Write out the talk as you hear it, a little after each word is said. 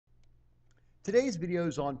Today's video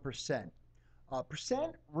is on percent.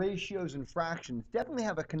 Percent ratios and fractions definitely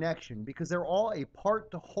have a connection because they're all a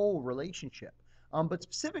part-to-whole relationship. But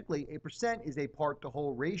specifically, a percent is a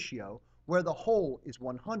part-to-whole ratio where the whole is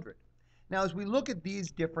 100. Now, as we look at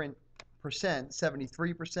these different percent,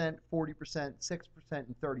 73%, 40%, 6%,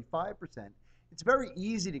 and 35%, it's very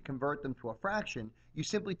easy to convert them to a fraction. You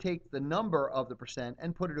simply take the number of the percent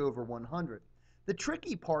and put it over 100. The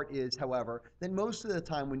tricky part is, however, that most of the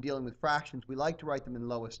time when dealing with fractions, we like to write them in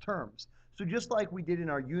lowest terms. So just like we did in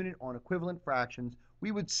our unit on equivalent fractions,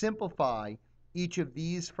 we would simplify each of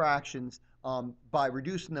these fractions by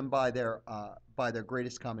reducing them by their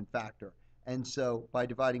greatest common factor. And so by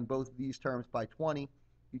dividing both of these terms by 20,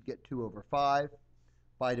 you'd get 2 over 5.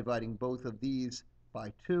 By dividing both of these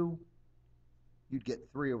by 2, you'd get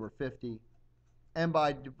 3 over 50. And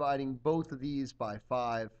by dividing both of these by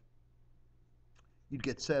 5, you'd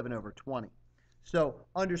get 7 over 20. So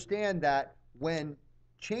understand that when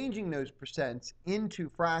changing those percents into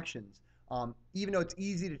fractions, even though it's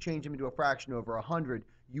easy to change them into a fraction over 100,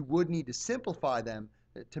 you would need to simplify them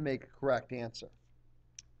to make a correct answer.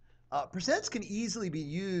 Percents can easily be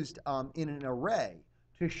used in an array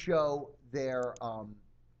to show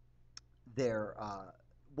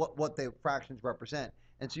what the fractions represent.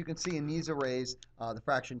 And so you can see in these arrays, the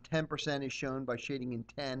fraction 10% is shown by shading in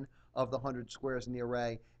 10 of the 100 squares in the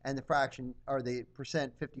array, and the fraction, or the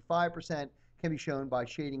percent 55%, can be shown by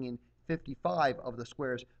shading in 55 of the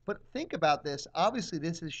squares. But think about this. Obviously,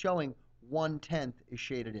 this is showing 1/10 is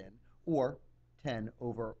shaded in, or 10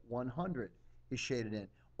 over 100 is shaded in.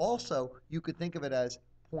 Also, you could think of it as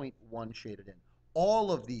 0.1 shaded in. All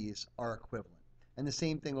of these are equivalent. And the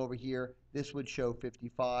same thing over here, this would show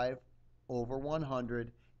 55 over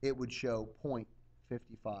 100. It would show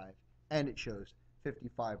 0.55, and it shows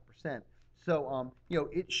 55%. So,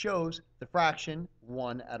 it shows the fraction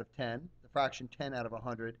 1 out of 10, the fraction 10 out of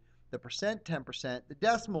 100, the percent 10%, the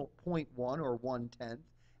decimal 0.1 or 1/10,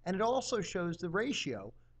 and it also shows the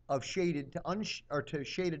ratio of shaded to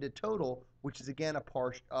shaded to total, which is again a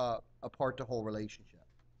part to whole relationship.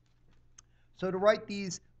 So to write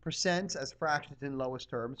these percents as fractions in lowest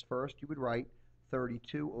terms, first you would write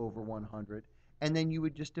 32 over 100, and then you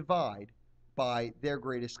would just divide by their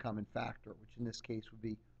greatest common factor, which in this case would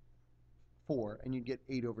be 4, and you'd get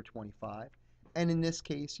 8 over 25. And in this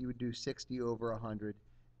case, you would do 60 over 100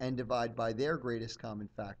 and divide by their greatest common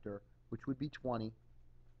factor, which would be 20,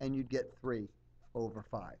 and you'd get 3 over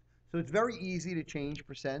 5. So it's very easy to change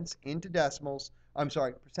percents into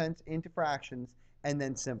percents into fractions and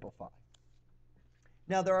then simplify.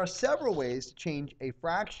 Now, there are several ways to change a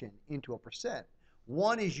fraction into a percent.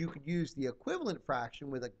 One is you could use the equivalent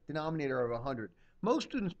fraction with a denominator of 100. Most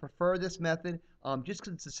students prefer this method just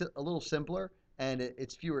because it's a little simpler and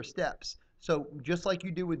it's fewer steps. So just like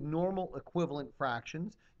you do with normal equivalent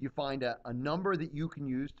fractions, you find a number that you can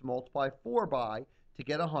use to multiply 4 by to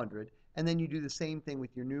get 100, and then you do the same thing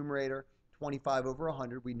with your numerator. 25 over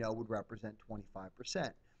 100 we know would represent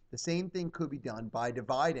 25%. The same thing could be done by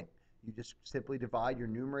dividing. You just simply divide your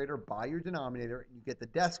numerator by your denominator, and you get the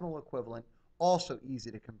decimal equivalent, also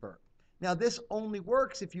easy to convert. Now, this only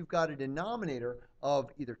works if you've got a denominator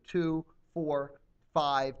of either 2, 4,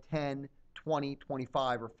 5, 10, 20,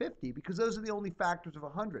 25, or 50, because those are the only factors of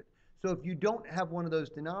 100. So if you don't have one of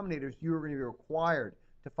those denominators, you're going to be required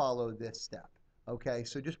to follow this step. Okay,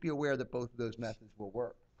 so just be aware that both of those methods will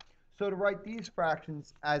work. So to write these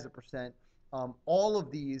fractions as a percent, all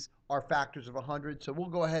of these are factors of 100, so we'll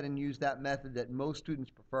go ahead and use that method that most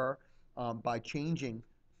students prefer by changing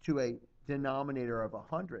to a denominator of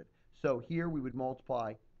 100. So here we would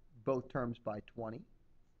multiply both terms by 20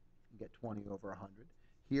 and get 20 over 100.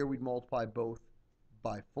 Here we'd multiply both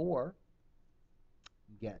by 4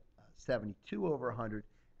 and get 72 over 100.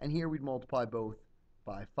 And here we'd multiply both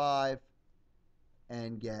by 5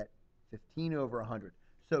 and get 15 over 100.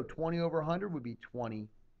 So 20 over 100 would be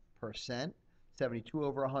 20%. 72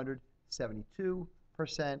 over 100,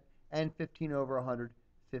 72%, and 15 over 100,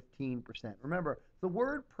 15%. Remember, the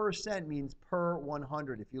word percent means per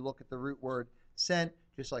 100. If you look at the root word cent,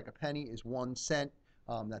 just like a penny is 1 cent,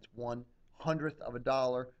 that's 1/100th of a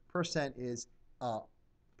dollar. Percent is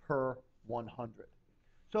per 100.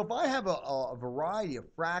 So if I have a variety of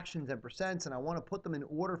fractions and percents and I want to put them in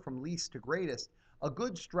order from least to greatest, a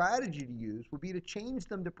good strategy to use would be to change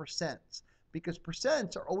them to percents, because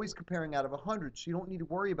percents are always comparing out of 100, so you don't need to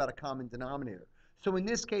worry about a common denominator. So in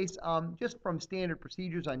this case, just from standard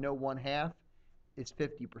procedures, I know 1/2 is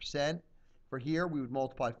 50%. For here, we would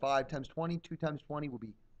multiply 5 times 20. 2 times 20 will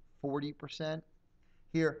be 40%.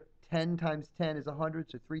 Here, 10 times 10 is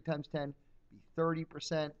 100, so 3 times 10 would be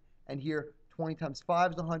 30%. And here, 20 times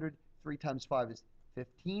 5 is 100, 3 times 5 is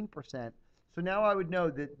 15%. So now I would know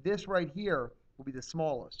that this right here will be the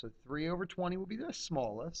smallest. So 3 over 20 will be the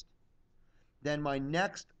smallest. Then my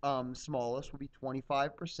next smallest will be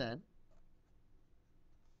 25%.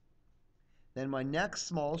 Then my next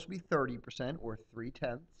smallest will be 30%, or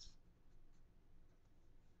 3/10.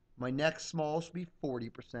 My next smallest will be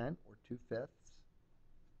 40%, or 2/5.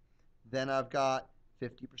 Then I've got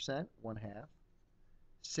 50%, 1/2,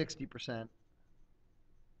 60%,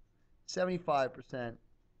 75%,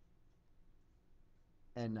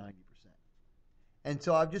 and 90%. And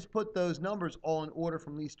so I've just put those numbers all in order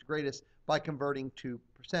from least to greatest by converting to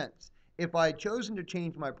percents. If I had chosen to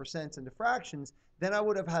change my percents into fractions, then I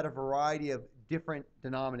would have had a variety of different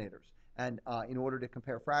denominators. And in order to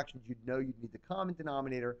compare fractions, you'd know you'd need the common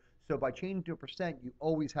denominator. So by changing to a percent, you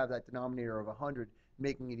always have that denominator of 100,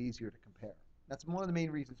 making it easier to compare. That's one of the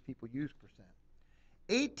main reasons people use percent.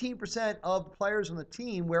 18% of the players on the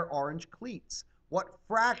team wear orange cleats. What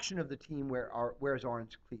fraction of the team wears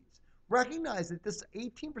orange cleats? Recognize that this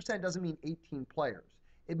 18% doesn't mean 18 players.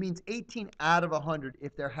 It means 18 out of 100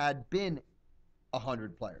 if there had been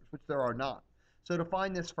 100 players, which there are not. So to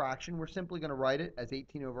find this fraction, we're simply going to write it as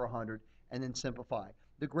 18 over 100 and then simplify.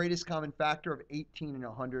 The greatest common factor of 18 and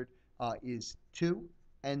 100 is 2.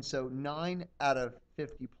 And so 9 out of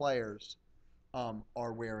 50 players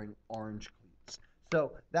are wearing orange cleats.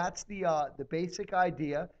 So that's the basic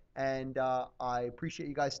idea, and I appreciate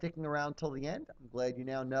you guys sticking around till the end. I'm glad you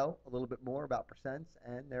now know a little bit more about percents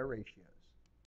and their ratios.